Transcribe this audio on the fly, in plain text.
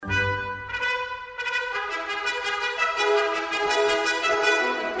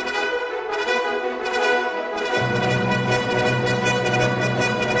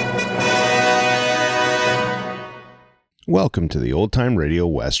Welcome to the Old Time Radio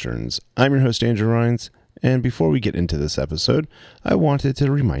Westerns. I'm your host, Andrew Rhines, and before we get into this episode, I wanted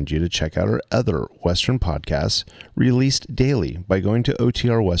to remind you to check out our other Western podcasts released daily by going to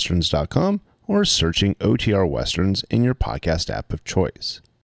otrwesterns.com or searching OTR Westerns in your podcast app of choice.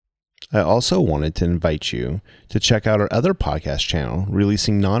 I also wanted to invite you to check out our other podcast channel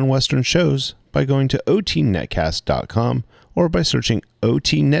releasing non-Western shows by going to otnetcast.com or by searching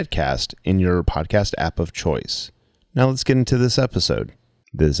OT Netcast in your podcast app of choice. Now let's get into this episode.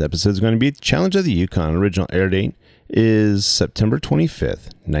 This episode is going to be Challenge of the Yukon. Original air date is September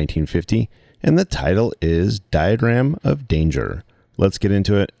 25th, 1950, and the title is Diagram of Danger. Let's get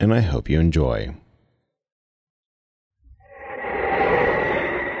into it, and I hope you enjoy.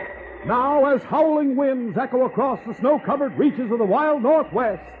 Now, as howling winds echo across the snow-covered reaches of the wild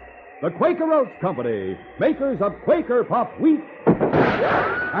Northwest, the Quaker Oats Company, makers of Quaker Puff Wheat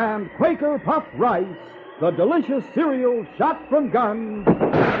and Quaker Puff Rice, the delicious cereal shot from guns,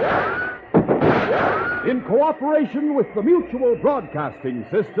 in cooperation with the Mutual Broadcasting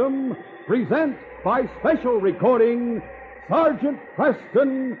System, present by special recording Sergeant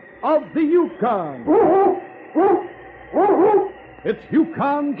Preston of the Yukon. It's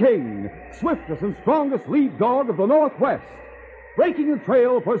Yukon King, swiftest and strongest lead dog of the Northwest, breaking the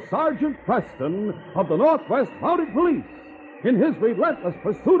trail for Sergeant Preston of the Northwest Mounted Police in his relentless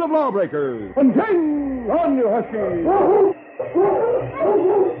pursuit of lawbreakers. And King, on you, Husky!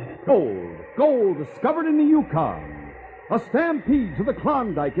 Gold discovered in the Yukon. A stampede to the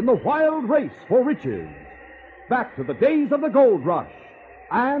Klondike in the wild race for riches. Back to the days of the gold rush.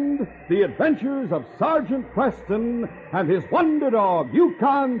 And the adventures of Sergeant Preston and his wonder dog,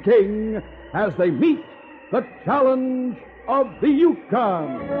 Yukon King, as they meet the challenge of the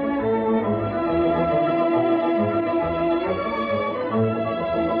Yukon.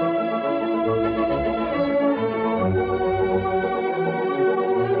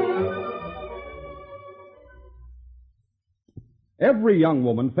 Every young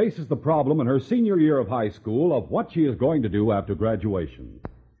woman faces the problem in her senior year of high school of what she is going to do after graduation.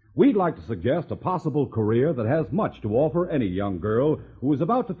 We'd like to suggest a possible career that has much to offer any young girl who is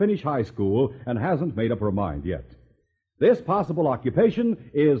about to finish high school and hasn't made up her mind yet. This possible occupation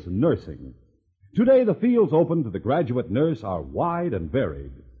is nursing. Today, the fields open to the graduate nurse are wide and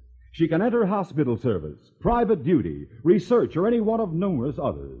varied. She can enter hospital service, private duty, research, or any one of numerous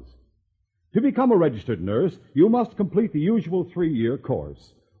others. To become a registered nurse, you must complete the usual 3-year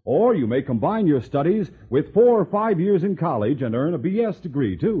course, or you may combine your studies with 4 or 5 years in college and earn a B.S.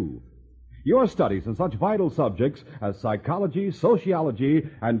 degree, too. Your studies in such vital subjects as psychology, sociology,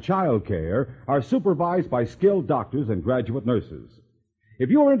 and child care are supervised by skilled doctors and graduate nurses. If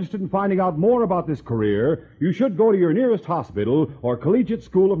you are interested in finding out more about this career, you should go to your nearest hospital or collegiate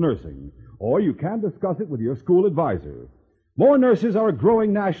school of nursing, or you can discuss it with your school advisor. More nurses are a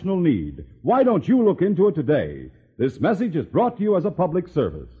growing national need. Why don't you look into it today? This message is brought to you as a public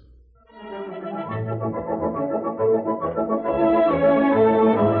service.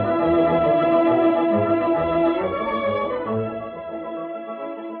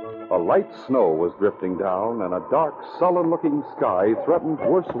 A light snow was drifting down, and a dark, sullen-looking sky threatened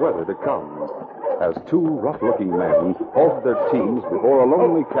worse weather to come, as 2 rough-looking men halted their teams before a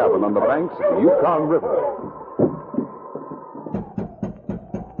lonely cabin on the banks of the Yukon River.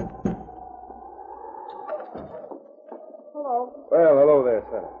 Well, hello there,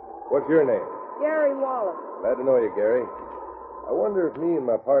 son. What's your name? Gary Wallace. Glad to know you, Gary. I wonder if me and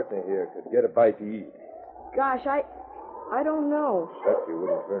my partner here could get a bite to eat. Gosh, I don't know. Bet you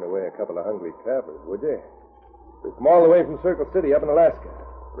wouldn't turn away a couple of hungry travelers, would you? We're from all the way from Circle City up in Alaska.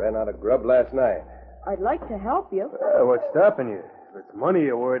 Ran out of grub last night. I'd like to help you. What's stopping you? If it's money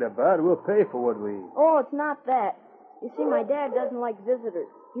you're worried about, we'll pay for what we eat. Oh, it's not that. You see, my dad doesn't like visitors.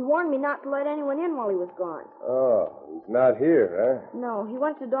 He warned me not to let anyone in while he was gone. Oh, he's not here, No, he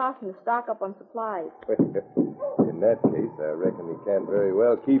went to Dawson to stock up on supplies. huh? In that case, I reckon he can't very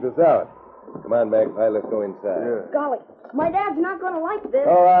well keep us out. Come on, Magpie, let's go inside. Yeah. Golly, my dad's not going to like this.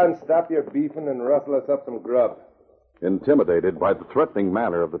 Go on, stop your beefing and rustle us up some grub. Intimidated by the threatening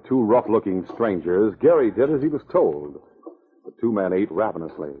manner of the 2 rough-looking strangers, Gary did as he was told. The 2 men ate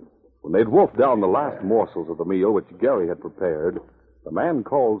ravenously. When they'd wolfed down the last morsels of the meal which Gary had prepared, the man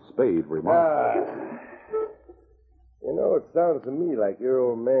called Spade remarked, You know, it sounds to me like your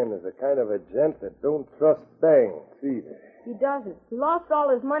old man is the kind of a gent that don't trust banks either. He doesn't. He lost all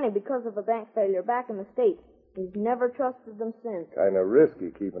his money because of a bank failure back in the States. He's never trusted them since. Kind of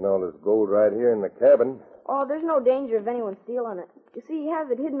risky keeping all this gold right here in the cabin. Oh, there's no danger of anyone stealing it. You see, he has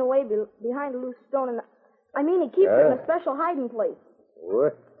it hidden away behind a loose stone in the... he keeps it in a special hiding place.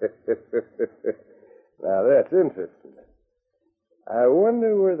 What? Now, that's interesting. I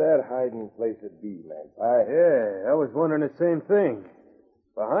wonder where that hiding place would be, Magpie. Yeah, I was wondering the same thing.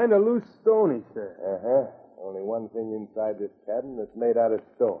 Behind a loose stone, he said. Uh-huh. Only one thing inside this cabin that's made out of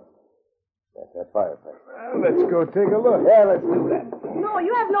stone. That's that fireplace. Well, let's go take a look. Yeah, let's do that. No,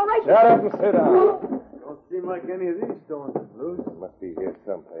 you have no right to... Shut up and sit down. Don't seem like any of these stones is loose. It must be here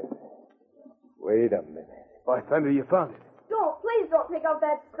someplace. Wait a minute. By thunder, you found it. Please don't take out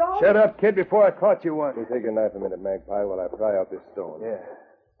that stone. Shut up, kid, before I caught you one. You take your knife a minute, Magpie, while I pry out this stone. Yeah,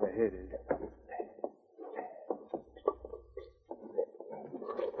 here it is.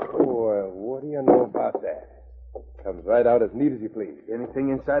 Oh, what do you know about that? Comes right out as neat as you please. Anything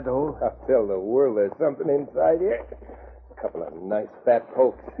inside the hole? I'll tell the world there's something inside here. A couple of nice fat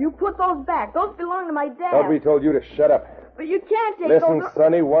pokes. You put those back. Those belong to my dad. Nobody told you to shut up. But you can't take Listen, those...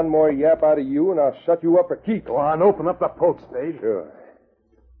 Sonny, one more yap out of you, and I'll shut you up for keeps. Go on, open up the poke, Spade. Sure.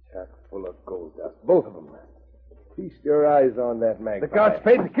 Chock full of gold dust. Both of them. Feast your eyes on that Magpie. Look out,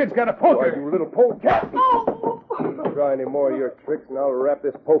 Spade. The kid's got a poker. Boy, you little polecat. Oh! Try any more of your tricks, and I'll wrap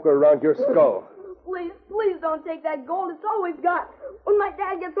this poker around your skull. Please don't take that gold. It's all we've got. When my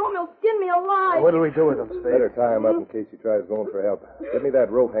dad gets home, he'll skin me alive. What'll we do with him, Spade? Better tie him up in case he tries going for help. Give me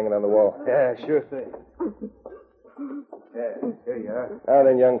that rope hanging on the wall. Yeah, sure thing. Yeah, here you are. Now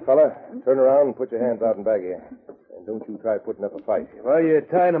then, young fella, turn around and put your hands out and back here. And don't you try putting up a fight. While you're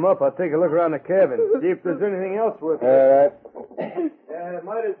tying him up, I'll take a look around the cabin. See if there's anything else worth it. All right.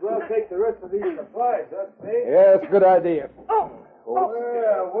 Might as well take the rest of these supplies, huh, Spade? Yeah, that's a good idea. Well,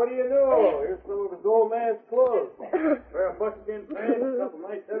 what do you know? Here's some of his old man's clothes. A pair of buckskin pants, a couple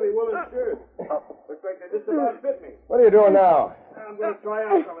nice heavy woolen shirts. Looks like they just about fit me. What are you doing now? I'm going to try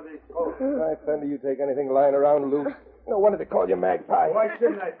out some of these clothes. Why, thunder, you take anything lying around loose? No wonder they call you Magpie. Why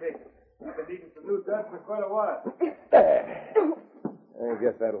shouldn't I take it? I've been eating some new dust for quite a while. I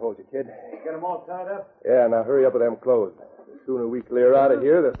guess that'll hold you, kid. Get them all tied up? Yeah, now hurry up with them clothes. The sooner we clear out of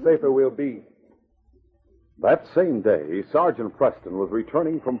here, the safer we'll be. That same day, Sergeant Preston was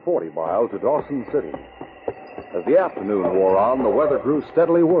returning from 40 Mile to Dawson City. As the afternoon wore on, the weather grew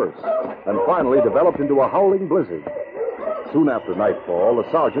steadily worse and finally developed into a howling blizzard. Soon after nightfall,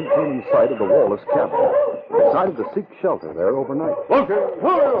 the sergeant came in sight of the Wallace cabin and decided to seek shelter there overnight. Something's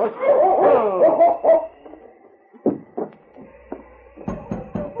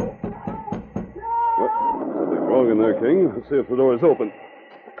wrong in there, King. Let's see if the door is open.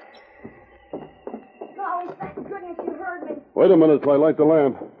 Golly, thank goodness you heard me. Wait a minute till I light the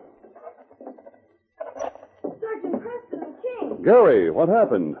lamp. Sergeant Preston and King. Gary, what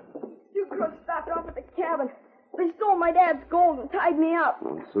happened? You crooks stopped off at the cabin. They stole my dad's gold and tied me up.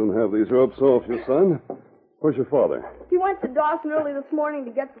 I'll soon have these ropes off you, son. Where's your father? He went to Dawson early this morning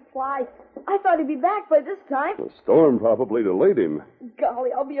to get supplies. I thought he'd be back by this time. The storm probably delayed him.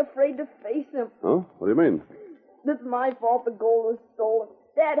 Golly, I'll be afraid to face him. Huh? What do you mean? It's my fault the gold was stolen.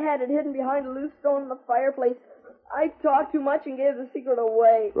 Dad had it hidden behind a loose stone in the fireplace. I talked too much and gave the secret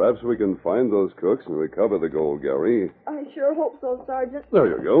away. Perhaps we can find those crooks and recover the gold, Gary. I sure hope so, Sergeant. There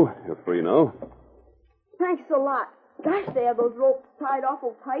you go. You're free now. Thanks a lot. Gosh, they have those ropes tied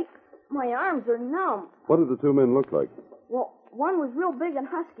awful tight. My arms are numb. What did the two men look like? Well, one was real big and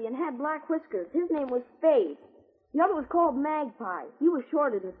husky and had black whiskers. His name was Spade. The other was called Magpie. He was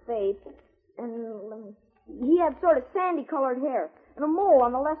shorter than Spade. And he had sort of sandy-colored hair and a mole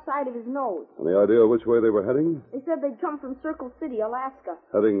on the left side of his nose. Any idea which way they were heading? They said they'd come from Circle City, Alaska.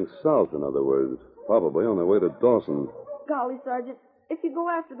 Heading south, in other words. Probably on their way to Dawson. Golly, Sergeant, if you go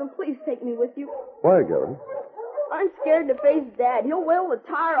after them, please take me with you. Why, Gary? I'm scared to face Dad. He'll whale the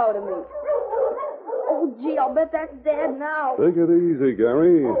tar out of me. Oh, gee, I'll bet that's Dad now. Take it easy,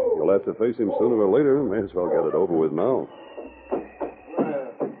 Gary. You'll have to face him sooner or later. May as well get it over with now.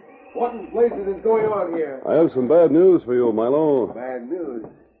 What in blazes is going on here? I have some bad news for you, Milo. Bad news.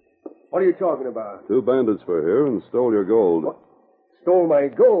 What are you talking about? Two bandits were here and stole your gold. What? Stole my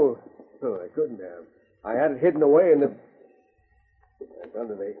gold? Oh, they couldn't have. I had it hidden away in the...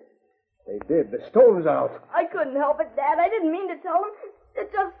 They did. The stone's out. I couldn't help it, Dad. I didn't mean to tell him.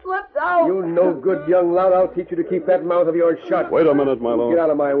 It just slipped out. You no good young lout. I'll teach you to keep that mouth of yours shut. Wait a minute, Milo. Get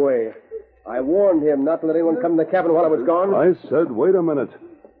out of my way. I warned him not to let anyone come in the cabin while I was gone. I said, wait a minute.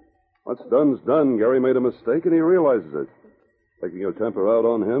 What's done's done. Gary made a mistake, and he realizes it. Taking your temper out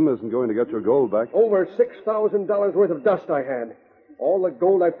on him isn't going to get your gold back. Over $6,000 worth of dust I had. All the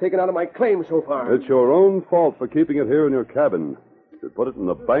gold I've taken out of my claim so far. It's your own fault for keeping it here in your cabin. If you'd put it in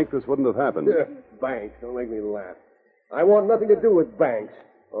the bank, this wouldn't have happened. Banks. Don't make me laugh. I want nothing to do with banks.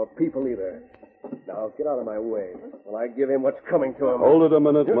 Or people either. Now, get out of my way. While I give him what's coming to him. Hold it a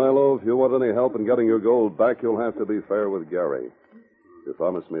minute, Milo. If you want any help in getting your gold back, you'll have to be fair with Gary. If you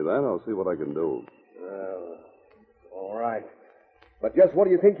promise me that, I'll see what I can do. All right. But just what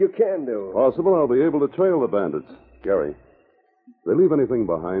do you think you can do? Possible I'll be able to trail the bandits. Gary, they leave anything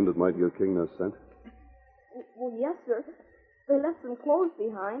behind that might give King their scent? Well, yes, sir. They left some clothes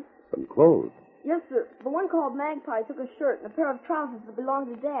behind. Some clothes? Yes, sir. The one called Magpie took a shirt and a pair of trousers that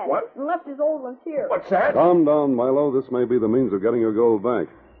belonged to Dad. What? And left his old ones here. What's that? Calm down, Milo. This may be the means of getting your gold back.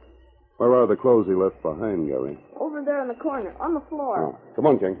 Where are the clothes he left behind, Gary? Over there in the corner, on the floor. Oh. Come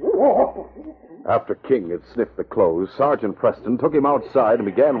on, King. After King had sniffed the clothes, Sergeant Preston took him outside and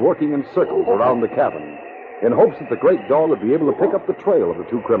began working in circles around the cabin in hopes that the great dog would be able to pick up the trail of the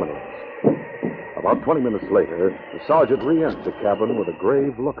two criminals. About 20 minutes later, the sergeant re-entered the cabin with a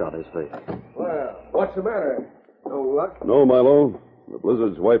grave look on his face. Well, what's the matter? No luck? No, Milo. The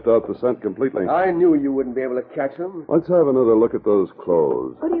blizzard's wiped out the scent completely. I knew you wouldn't be able to catch them. Let's have another look at those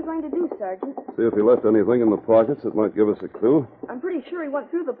clothes. What are you going to do, Sergeant? See if he left anything in the pockets that might give us a clue. I'm pretty sure he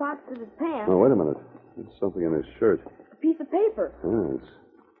went through the pockets of his pants. Oh, wait a minute. There's something in his shirt. A piece of paper. Yes.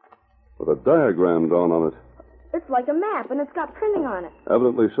 With a diagram drawn on it. It's like a map, and it's got printing on it.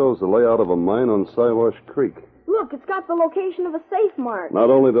 Evidently shows the layout of a mine on Siwash Creek. Look, it's got the location of a safe mark. Not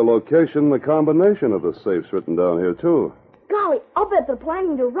only the location, the combination of the safes written down here, too. Golly, I'll bet they're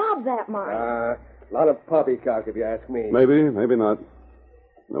planning to rob that mine. A lot of poppycock, if you ask me. Maybe, maybe not.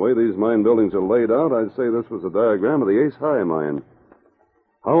 The way these mine buildings are laid out, I'd say this was a diagram of the Ace High mine.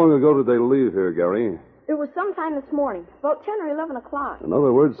 How long ago did they leave here, Gary? It was sometime this morning, about 10 or 11 o'clock. In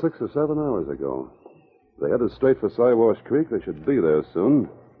other words, 6 or 7 hours ago. If they headed straight for Siwash Creek, they should be there soon.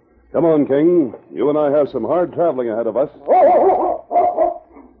 Come on, King. You and I have some hard traveling ahead of us.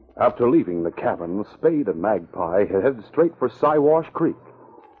 After leaving the cabin, Spade and Magpie had headed straight for Siwash Creek.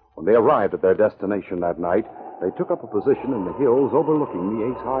 When they arrived at their destination that night, they took up a position in the hills overlooking the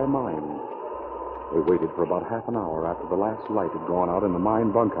Ace High mine. They waited for about half an hour after the last light had gone out in the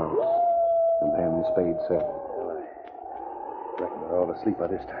mine bunkhouse. And then Spade said, Reckon they're all asleep by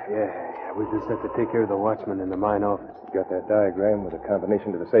this time. Yeah. We just have to take care of the watchman in the mine office. Got that diagram with a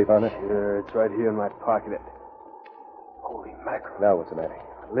combination to the safe on it? Sure, it's right here in my pocket. Holy mackerel. Now what's the matter?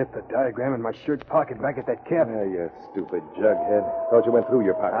 I left the diagram in my shirt pocket back at that cabin. Yeah, you stupid jughead. Thought you went through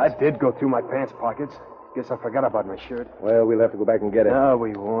your pockets. I did go through my pants pockets. Guess I forgot about my shirt. Well, we'll have to go back and get it. No,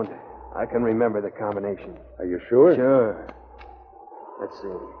 we won't. I can remember the combination. Are you sure? Sure. Let's see.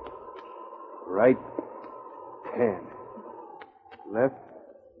 Right 10. Left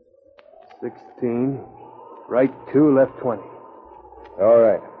 16. Right 2, left 20. All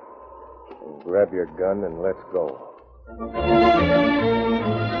right. Grab your gun and let's go.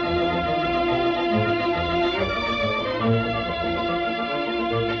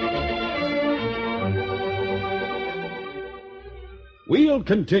 We'll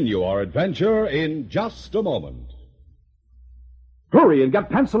continue our adventure in just a moment. Hurry and get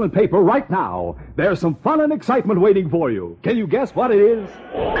pencil and paper right now. There's some fun and excitement waiting for you. Can you guess what it is?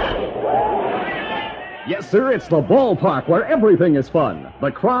 Yes, sir, it's the ballpark where everything is fun. The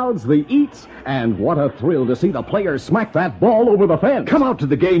crowds, the eats, and what a thrill to see the players smack that ball over the fence. Come out to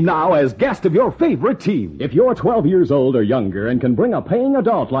the game now as guest of your favorite team. If you're 12 years old or younger and can bring a paying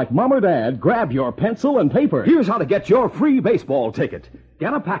adult like Mom or Dad, grab your pencil and paper. Here's how to get your free baseball ticket.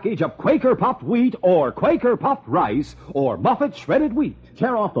 Get a package of Quaker puffed wheat or Quaker puffed rice or Muffet shredded wheat.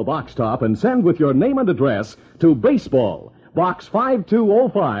 Tear off the box top and send with your name and address to Baseball, Box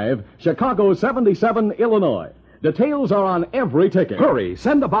 5205, Chicago 77, Illinois. Details are on every ticket. Hurry,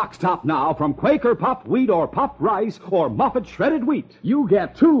 send the box top now from Quaker puffed wheat or puffed rice or Muffet shredded wheat. You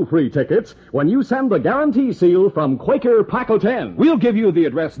get 2 free tickets when you send the guarantee seal from Quaker Paco 10. We'll give you the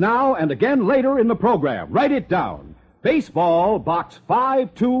address now and again later in the program. Write it down. Baseball, Box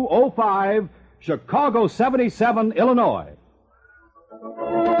 5205, Chicago 77, Illinois.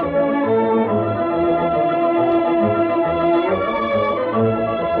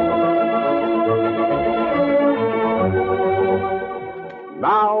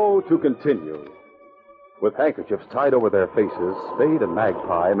 Now to continue. With handkerchiefs tied over their faces, Spade and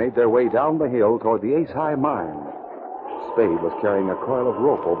Magpie made their way down the hill toward the Ace High mine. Spade was carrying a coil of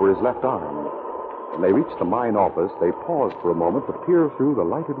rope over his left arm. When they reached the mine office, they paused for a moment to peer through the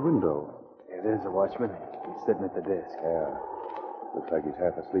lighted window. Yeah, there's the watchman. He's sitting at the desk. Yeah. Looks like he's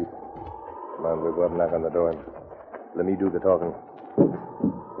half asleep. Come on, we'll go up and knock on the door. Let me do the talking.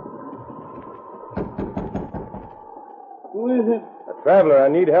 Who is it? A traveler. I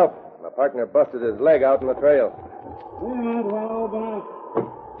need help. My partner busted his leg out in the trail. Wait a minute while I open up.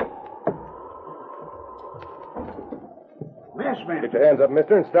 Yes, man. Get your hands up,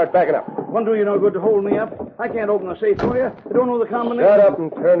 mister, and start backing up. Won't do you no good to hold me up. I can't open the safe for you. I don't know the combination. Shut up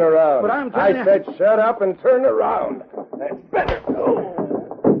and turn around. But I'm telling you... I said shut up and turn around. That's better.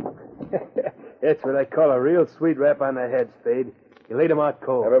 Oh. That's what I call a real sweet rap on the head, Spade. You laid him out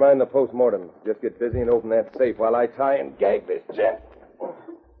cold. Never mind the post-mortem. Just get busy and open that safe while I tie and gag this gent.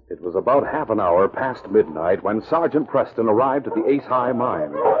 It was about half an hour past midnight when Sergeant Preston arrived at the Ace High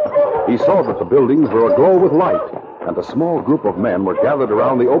mine. He saw that the buildings were aglow with light, and a small group of men were gathered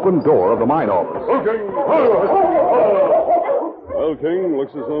around the open door of the mine office. Well, King,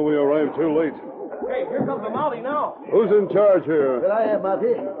 looks as though we arrived too late. Hey, here comes the Molly now. Who's in charge here? Well, I am,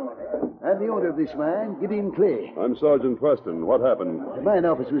 Marty. I'm the owner of this mine, Gideon Clay. I'm Sergeant Preston. What happened? The mine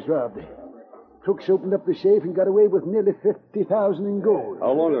office was robbed. Crooks opened up the safe and got away with nearly $50,000 in gold.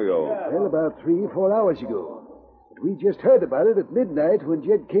 How long ago? Well, about 3-4 hours ago. But we just heard about it at midnight when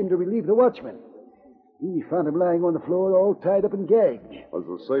Jed came to relieve the watchman. He found him lying on the floor, all tied up and gagged. Was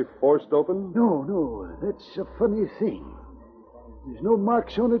the safe forced open? No. That's a funny thing. There's no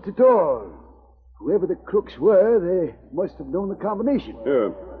marks on it at all. Whoever the crooks were, they must have known the combination.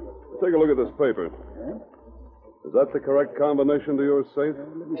 Here, take a look at this paper. Is that the correct combination to your safe?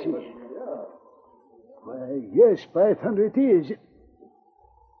 Let me see. Why, yes, by thunder it is.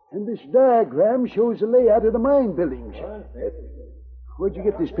 And this diagram shows the layout of the mine buildings. Where'd you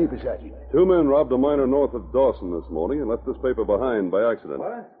get this paper, Sergeant? 2 men robbed a miner north of Dawson this morning and left this paper behind by accident.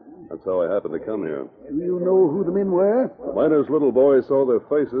 What? That's how I happened to come here. Do you know who the men were? The miner's little boy saw their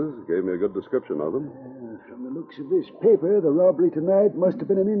faces, gave me a good description of them. From the looks of this paper, the robbery tonight must have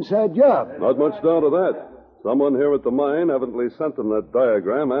been an inside job. Not much doubt of that. Someone here at the mine evidently sent them that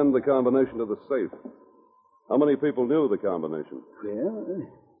diagram and the combination to the safe. How many people knew the combination? Well,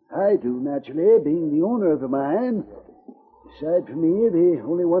 I do, naturally, being the owner of the mine. Aside from me, the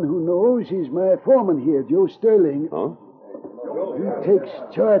only one who knows is my foreman here, Joe Sterling. Huh? He takes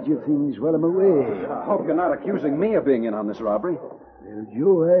charge of things while I'm away. I hope you're not accusing me of being in on this robbery. Well,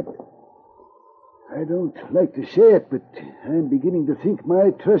 Joe, I don't like to say it, but I'm beginning to think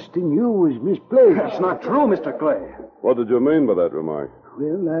my trust in you was misplaced. That's not true, Mr. Clay. What did you mean by that remark?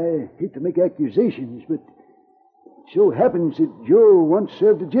 Well, I hate to make accusations, but it so happens that Joe once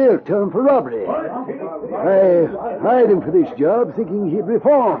served a jail term for robbery. I hired him for this job thinking he'd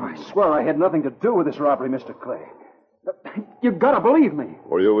reform. I swear I had nothing to do with this robbery, Mr. Clay. You've got to believe me.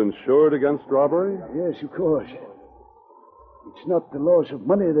 Were you insured against robbery? Yes, of course. It's not the loss of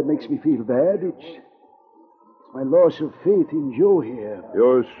money that makes me feel bad. It's my loss of faith in Joe here.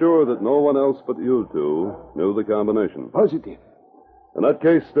 You're sure that no one else but you two knew the combination? Positive. In that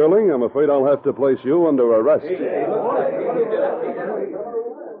case, Sterling, I'm afraid I'll have to place you under arrest.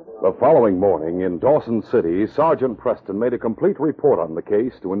 The following morning in Dawson City, Sergeant Preston made a complete report on the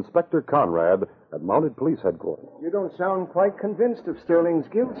case to Inspector Conrad at Mounted Police Headquarters. You don't sound quite convinced of Sterling's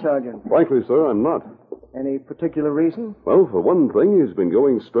guilt, Sergeant. Frankly, sir, I'm not. Any particular reason? Well, for one thing, he's been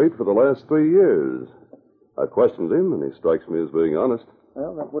going straight for the last 3 years. I questioned him, and he strikes me as being honest.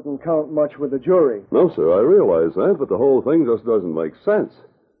 Well, that wouldn't count much with the jury. No, sir, I realize that, but the whole thing just doesn't make sense.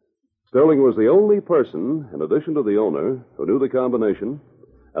 Sterling was the only person, in addition to the owner, who knew the combination,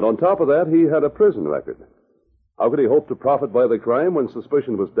 and on top of that, he had a prison record. How could he hope to profit by the crime when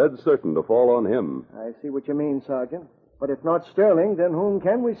suspicion was dead certain to fall on him? I see what you mean, Sergeant. But if not Sterling, then whom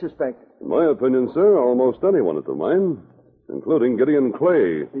can we suspect? In my opinion, sir, almost anyone at the mine, including Gideon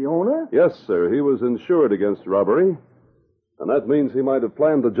Clay. The owner? Yes, sir. He was insured against robbery, and that means he might have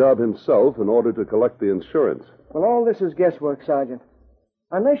planned the job himself in order to collect the insurance. Well, all this is guesswork, Sergeant.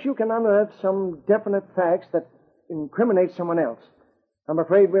 Unless you can unearth some definite facts that incriminate someone else, I'm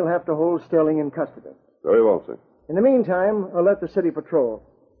afraid we'll have to hold Sterling in custody. Very well, sir. In the meantime, I'll let the city patrol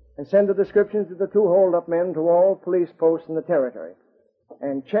and send the descriptions of the 2 hold-up men to all police posts in the territory.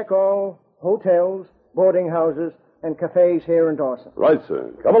 And check all hotels, boarding houses, and cafes here in Dawson. Right,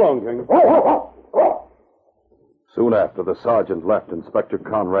 sir. Come along, King. Soon after the sergeant left Inspector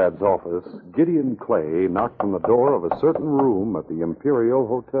Conrad's office, Gideon Clay knocked on the door of a certain room at the Imperial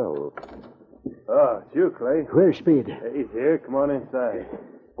Hotel. Oh, it's you, Clay. Where's Speed? He's here. Come on inside.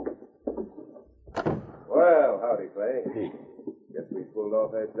 Well, howdy, Clay. Guess we pulled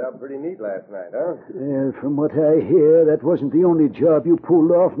off that job pretty neat last night, huh? From what I hear, that wasn't the only job you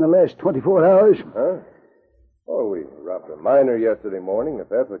pulled off in the last 24 hours. Huh? Oh, we robbed a miner yesterday morning, if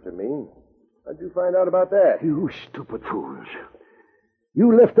that's what you mean. How'd you find out about that? You stupid fools.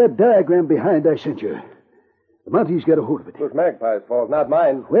 You left that diagram behind I sent you. The Mounties got a hold of it. It was Magpie's fault, not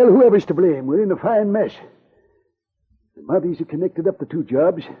mine. Well, whoever's to blame, we're in a fine mess. The Mounties have connected up the 2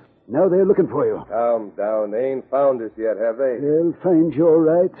 jobs. Now they're looking for you. Calm down. They ain't found us yet, have they? They'll find you all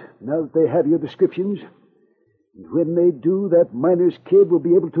right, now that they have your descriptions. And when they do, that miner's kid will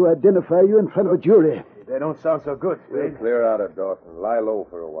be able to identify you in front of a jury. They don't sound so good, We'll Speed. clear out of Dawson. Lie low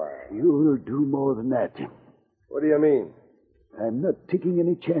for a while. You'll do more than that. What do you mean? I'm not taking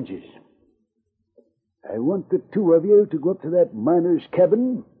any chances. I want the two of you to go up to that miner's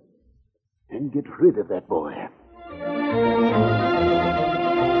cabin and get rid of that boy.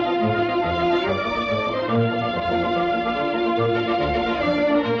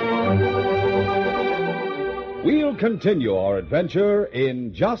 We'll continue our adventure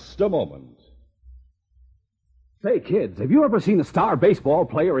in just a moment. Say, kids, have you ever seen a star baseball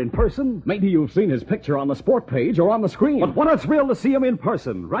player in person? Maybe you've seen his picture on the sport page or on the screen. But what a thrill to see him in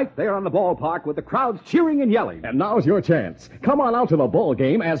person, right there on the ballpark with the crowds cheering and yelling. And now's your chance. Come on out to the ball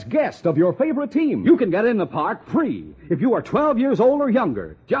game as guest of your favorite team. You can get in the park free. If you are 12 years old or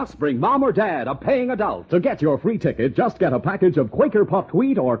younger, just bring mom or dad, a paying adult. To get your free ticket, just get a package of Quaker puffed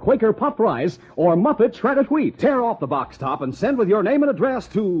wheat or Quaker puffed rice or Muffet shredded wheat. Tear off the box top and send with your name and address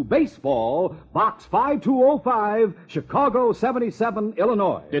to Baseball, Box 5205, Chicago 77,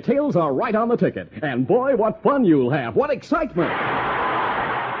 Illinois. Details are right on the ticket. And boy, what fun you'll have. What excitement.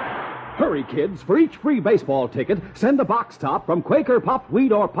 Hurry, kids. For each free baseball ticket, send a box top from Quaker puffed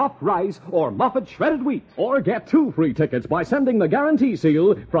wheat or puffed rice or Muffet shredded wheat. Or get 2 free tickets by sending the guarantee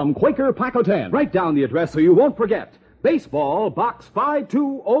seal from Quaker Pack-O-Ten. Write down the address so you won't forget. Baseball, Box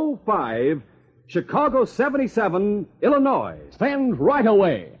 5205, Chicago 77, Illinois. Send right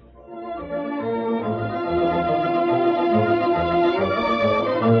away.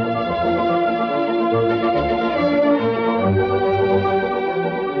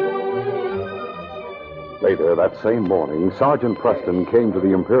 Later that same morning, Sergeant Preston came to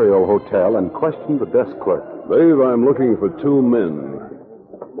the Imperial Hotel and questioned the desk clerk. Dave, I'm looking for 2 men.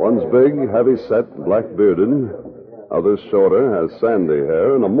 One's big, heavy-set, black-bearded. Other's shorter, has sandy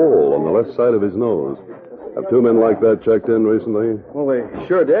hair, and a mole on the left side of his nose. Have 2 men like that checked in recently? Well, they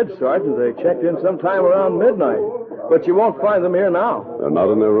sure did, Sergeant. They checked in sometime around midnight. But you won't find them here now. They're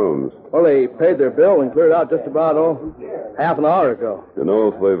not in their rooms. Well, they paid their bill and cleared out just about, half an hour ago. You know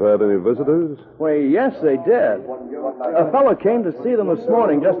if they've had any visitors? Well, yes, they did. A fellow came to see them this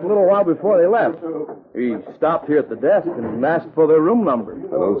morning just a little while before they left. He stopped here at the desk and asked for their room number.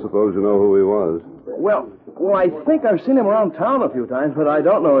 I don't suppose you know who he was. Well, I think I've seen him around town a few times, but I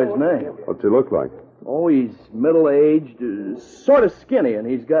don't know his name. What's he look like? Oh, he's middle-aged, sort of skinny, and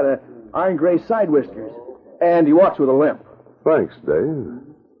he's got iron gray side whiskers. And he walks with a limp. Thanks, Dave.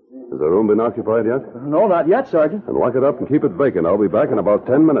 Has the room been occupied yet? No, not yet, Sergeant. Then lock it up and keep it vacant. I'll be back in about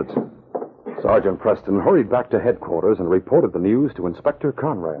 10 minutes. Sergeant Preston hurried back to headquarters and reported the news to Inspector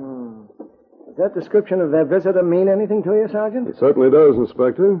Conrad. Does that description of their visitor mean anything to you, Sergeant? It certainly does,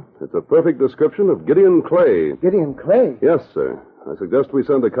 Inspector. It's a perfect description of Gideon Clay. Gideon Clay? Yes, sir. I suggest we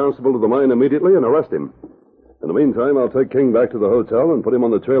send a constable to the mine immediately and arrest him. In the meantime, I'll take King back to the hotel and put him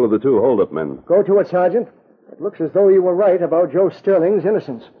on the trail of the 2 hold-up men. Go to it, Sergeant. It looks as though you were right about Joe Sterling's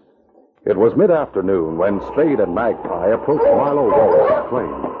innocence. It was mid-afternoon when Spade and Magpie approached Milo Wallace's claim.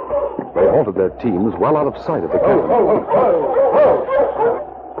 They halted their teams well out of sight of the cabin.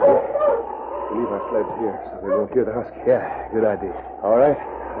 Leave our sleds here so they won't hear the husky. Yeah, good idea. All right,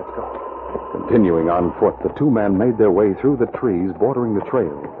 let's go. Continuing on foot, the 2 men made their way through the trees bordering the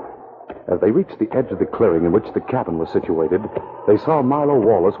trail. As they reached the edge of the clearing in which the cabin was situated, they saw Milo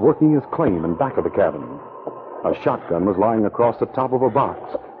Wallace working his claim in back of the cabin. A shotgun was lying across the top of a box,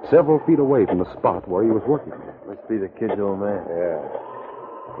 several feet away from the spot where he was working. Must be the kid's old man. Yeah.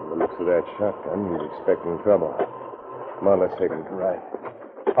 From the looks of that shotgun, he's expecting trouble. Come on, let's take him. Right.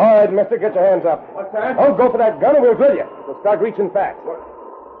 All right, mister, get your hands up. What's that? Oh, go for that gun and we'll drill you. We'll start reaching fast.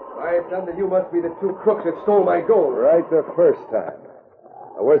 My thunder, you must be the 2 crooks that stole my gold. Right the first time.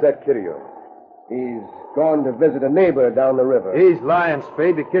 Now, where's that kid of yours? He's gone to visit a neighbor down the river. He's lying,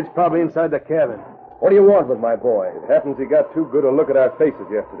 Spade. The kid's probably inside the cabin. What do you want with my boy? It happens he got too good a look at our faces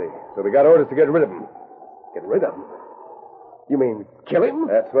yesterday, so we got orders to get rid of him. Get rid of him? You mean kill him?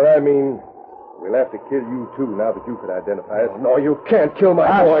 That's what I mean. We'll have to kill you, too, now that you can identify us. No, you can't kill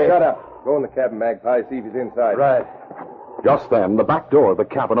my boy. Shut up. Go in the cabin, Magpie, see if he's inside. Right. Just then, the back door of the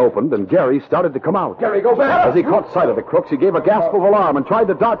cabin opened, and Gary started to come out. Gary, go back! As he caught sight of the crooks, he gave a gasp of alarm and tried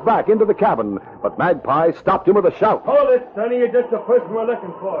to dart back into the cabin. But Magpie stopped him with a shout. Hold it, Sonny. You're just the person we're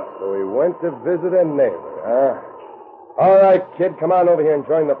looking for. So he went to visit a neighbor, huh? All right, kid, come on over here and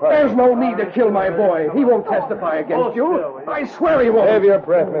join the party. There's no need to kill my boy. He won't testify against you. I swear he won't. Save your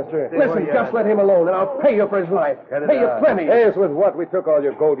breath, mister. Listen, just let him alone, and I'll pay you for his life. Pay you plenty. Pay us with what? We took all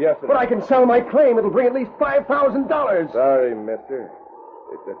your gold yesterday. But I can sell my claim. It'll bring at least $5,000. Sorry, mister.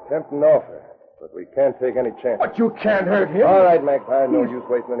 It's a tempting offer, but we can't take any chances. But you can't hurt him. All right, Magpie. No use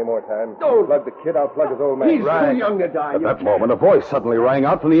wasting any more time. No. Plug the kid. I'll plug his old man. He's too young to die. At that moment, a voice suddenly rang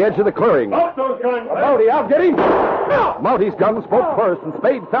out from the edge of the clearing. Out those guns. Howdy, I'll get him. Mounty's gun spoke first, and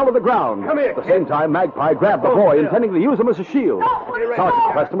Spade fell to the ground. Come here, At the same time, Magpie grabbed the boy, intending to use him as a shield.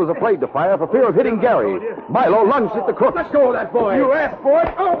 Sergeant Preston was afraid to fire for fear of hitting Gary. Milo lunged at the crook. Let go of that boy. You asked for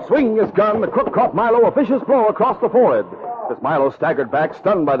it. Oh. Swinging his gun, the crook caught Milo a vicious blow across the forehead. As Milo staggered back,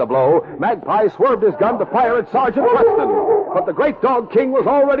 stunned by the blow, Magpie swerved his gun to fire at Sergeant Preston. But the great dog King was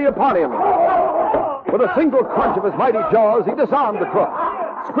already upon him. With a single crunch of his mighty jaws, he disarmed the crook.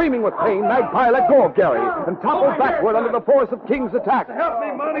 Screaming with pain, Magpie let go of Gary and toppled backward under the force of King's attack. Help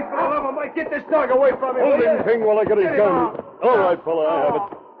me, Monty, for the love of Mike. Get this dog away from him. Hold him, King, while I get his gun. All right, fella, I have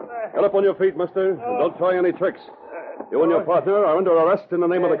it. Get up on your feet, mister, and don't try any tricks. You and your partner are under arrest in the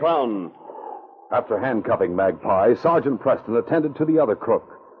name of the Crown. After handcuffing Magpie, Sergeant Preston attended to the other crook.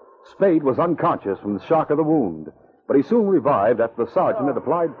 Spade was unconscious from the shock of the wound, but he soon revived after the sergeant had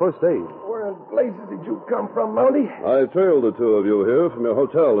applied first aid. Where in blazes did you come from, Mounty? I trailed the two of you here from your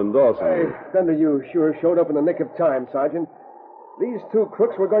hotel in Dawson. Hey, thunder, you sure showed up in the nick of time, Sergeant. These two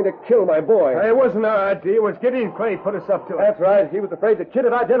crooks were going to kill my boy. It wasn't our idea. It was Gideon Clay put us up to it. That's right. He was afraid the kid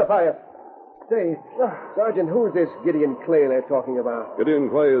would identify us. Say, Sergeant, who's this Gideon Clay they're talking about? Gideon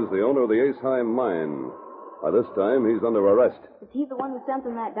Clay is the owner of the Aceheim mine. By this time, he's under arrest. Is he the one who sent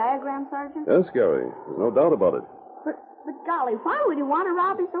them that diagram, Sergeant? Yes, Gary. There's no doubt about it. But golly, why would he want to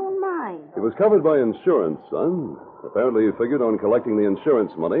rob his own mine? He was covered by insurance, son. Apparently, he figured on collecting the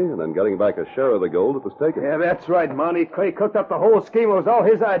insurance money and then getting back a share of the gold that was taken. Yeah, that's right, Monty. Clay cooked up the whole scheme. It was all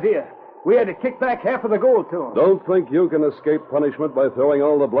his idea. We had to kick back half of the gold to him. Don't think you can escape punishment by throwing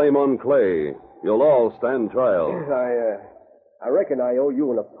all the blame on Clay. You'll all stand trial. Yes, I reckon I owe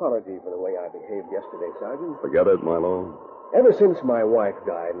you an apology for the way I behaved yesterday, Sergeant. Forget it, Milo. Ever since my wife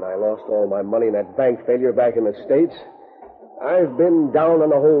died and I lost all my money in that bank failure back in the States, I've been down on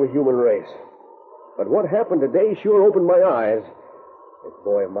the whole human race. But what happened today sure opened my eyes. This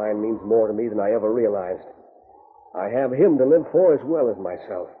boy of mine means more to me than I ever realized. I have him to live for as well as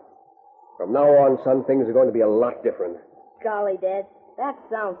myself. From now on, son, things are going to be a lot different. Golly, Dad, that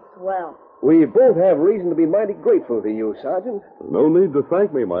sounds swell. We both have reason to be mighty grateful to you, Sergeant. No need to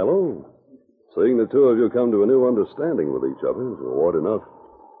thank me, Milo. Seeing the two of you come to a new understanding with each other is reward enough.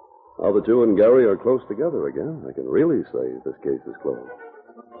 Now that you and Gary are close together again, I can really say this case is closed.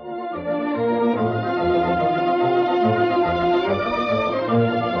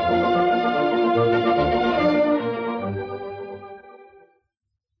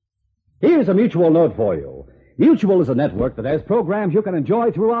 Here's a Mutual note for you. Mutual is a network that has programs you can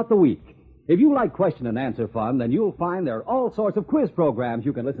enjoy throughout the week. If you like question and answer fun, then you'll find there are all sorts of quiz programs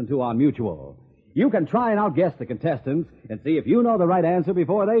you can listen to on Mutual. You can try and outguess the contestants and see if you know the right answer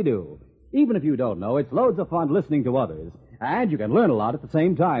before they do. Even if you don't know, it's loads of fun listening to others. And you can learn a lot at the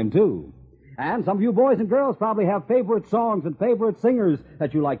same time, too. And some of you boys and girls probably have favorite songs and favorite singers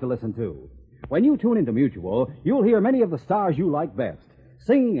that you like to listen to. When you tune into Mutual, you'll hear many of the stars you like best,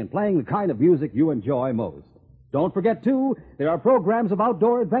 singing and playing the kind of music you enjoy most. Don't forget, too, there are programs of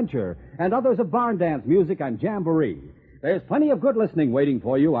outdoor adventure and others of barn dance music and jamboree. There's plenty of good listening waiting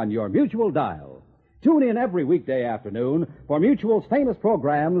for you on your Mutual dial. Tune in every weekday afternoon for Mutual's famous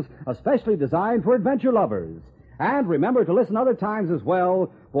programs, especially designed for adventure lovers. And remember to listen other times as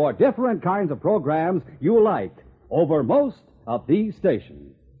well for different kinds of programs you like over most of these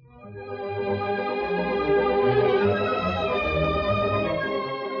stations.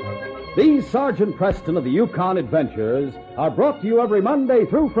 These Sergeant Preston of the Yukon Adventures are brought to you every Monday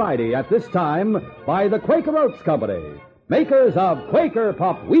through Friday at this time by the Quaker Oats Company, makers of Quaker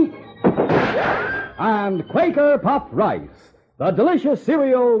Puffed Wheat and Quaker Puffed Rice, the delicious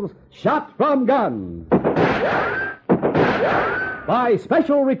cereals shot from guns. By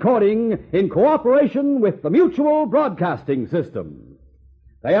special recording in cooperation with the Mutual Broadcasting System.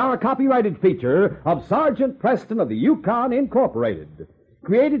 They are a copyrighted feature of Sergeant Preston of the Yukon Incorporated.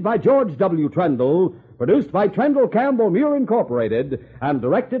 Created by George W. Trendle, produced by Trendle Campbell Muir Incorporated, and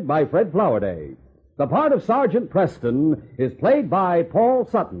directed by Fred Flowerday. The part of Sergeant Preston is played by Paul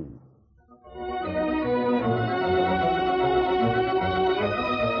Sutton.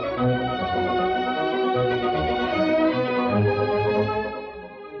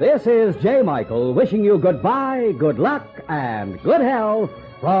 This is J. Michael wishing you goodbye, good luck, and good health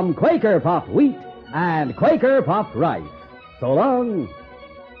from Quaker Puffed Wheat and Quaker Puffed Rice. So long.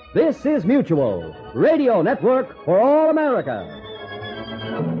 This is Mutual, Radio Network for all America.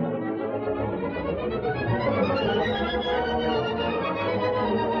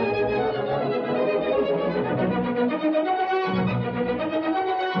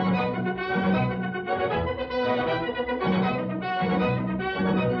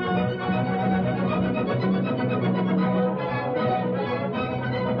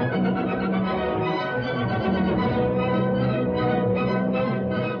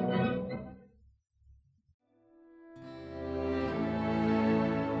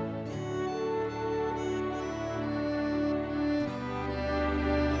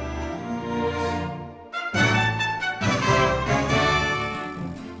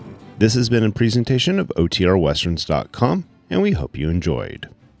 This has been a presentation of OTRWesterns.com, and we hope you enjoyed.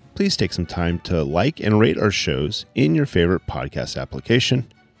 Please take some time to like and rate our shows in your favorite podcast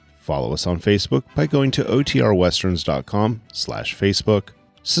application. Follow us on Facebook by going to OTRWesterns.com/Facebook.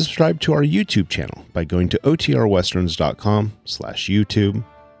 Subscribe to our YouTube channel by going to OTRWesterns.com/YouTube.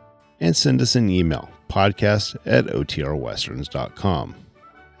 And send us an email, podcast@OTRWesterns.com.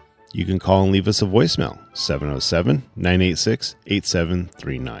 You can call and leave us a voicemail,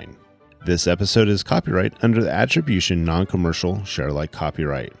 707-986-8739. This episode is copyright under the Attribution Non-Commercial Share Alike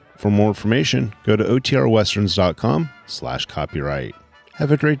Copyright. For more information, go to OTRWesterns.com/copyright.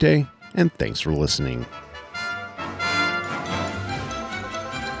 Have a great day, and thanks for listening.